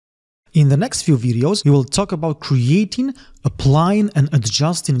In the next few videos, we will talk about creating, applying, and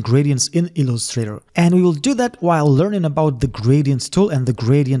adjusting gradients in Illustrator. And we will do that while learning about the Gradient tool and the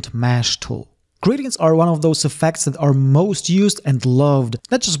Gradient Mesh tool. Gradients are one of those effects that are most used and loved,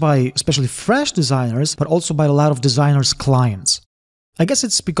 not just by especially fresh designers, but also by a lot of designers' clients. I guess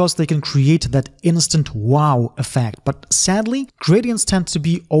it's because they can create that instant wow effect, but sadly, gradients tend to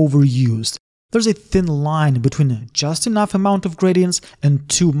be overused. There's a thin line between just enough amount of gradients and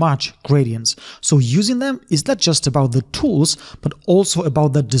too much gradients, so using them is not just about the tools, but also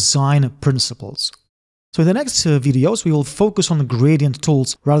about the design principles. So in the next videos, we will focus on gradient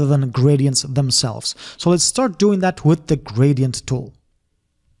tools rather than gradients themselves. So let's start doing that with the Gradient tool.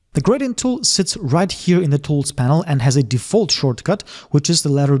 The Gradient tool sits right here in the Tools panel and has a default shortcut, which is the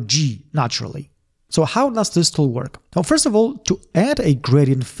letter G, naturally. So how does this tool work? Now, first of all, to add a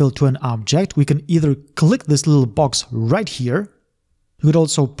gradient fill to an object, we can either click this little box right here, you could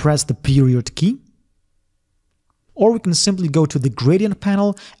also press the period key, or we can simply go to the Gradient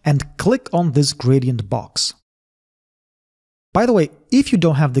panel and click on this gradient box. By the way, if you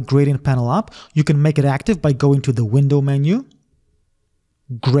don't have the Gradient panel up, you can make it active by going to the Window menu,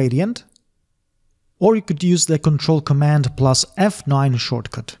 Gradient, or you could use the Control Command plus F9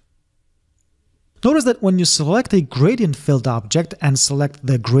 shortcut. Notice that when you select a gradient-filled object and select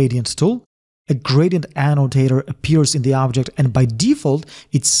the Gradient tool, a gradient annotator appears in the object and by default,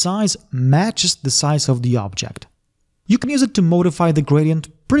 its size matches the size of the object. You can use it to modify the gradient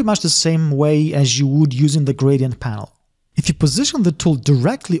pretty much the same way as you would using the Gradient panel. If you position the tool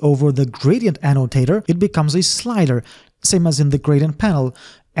directly over the gradient annotator, it becomes a slider, same as in the Gradient panel,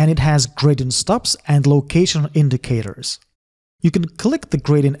 and it has gradient stops and location indicators. You can click the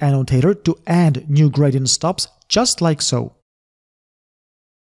gradient annotator to add new gradient stops, just like so.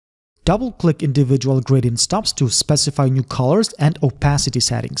 Double-click individual gradient stops to specify new colors and opacity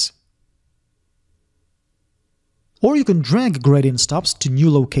settings. Or you can drag gradient stops to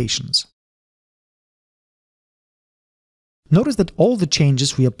new locations. Notice that all the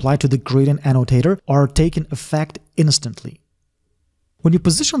changes we apply to the gradient annotator are taking effect instantly. When you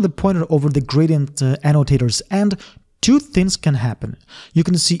position the pointer over the gradient annotator's end, two things can happen. You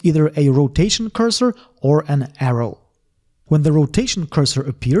can see either a rotation cursor or an arrow. When the rotation cursor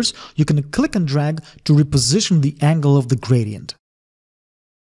appears, you can click and drag to reposition the angle of the gradient.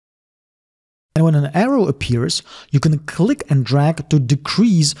 And when an arrow appears, you can click and drag to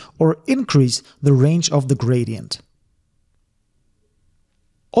decrease or increase the range of the gradient.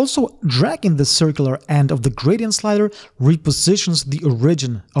 Also, dragging the circular end of the gradient slider repositions the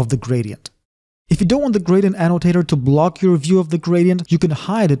origin of the gradient. If you don't want the gradient annotator to block your view of the gradient, you can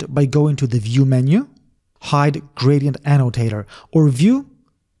hide it by going to the View menu, Hide Gradient Annotator, or View,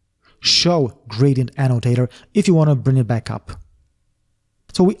 Show Gradient Annotator if you want to bring it back up.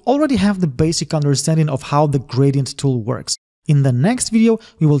 So we already have the basic understanding of how the Gradient tool works. In the next video,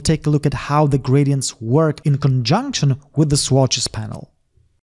 we will take a look at how the gradients work in conjunction with the Swatches panel.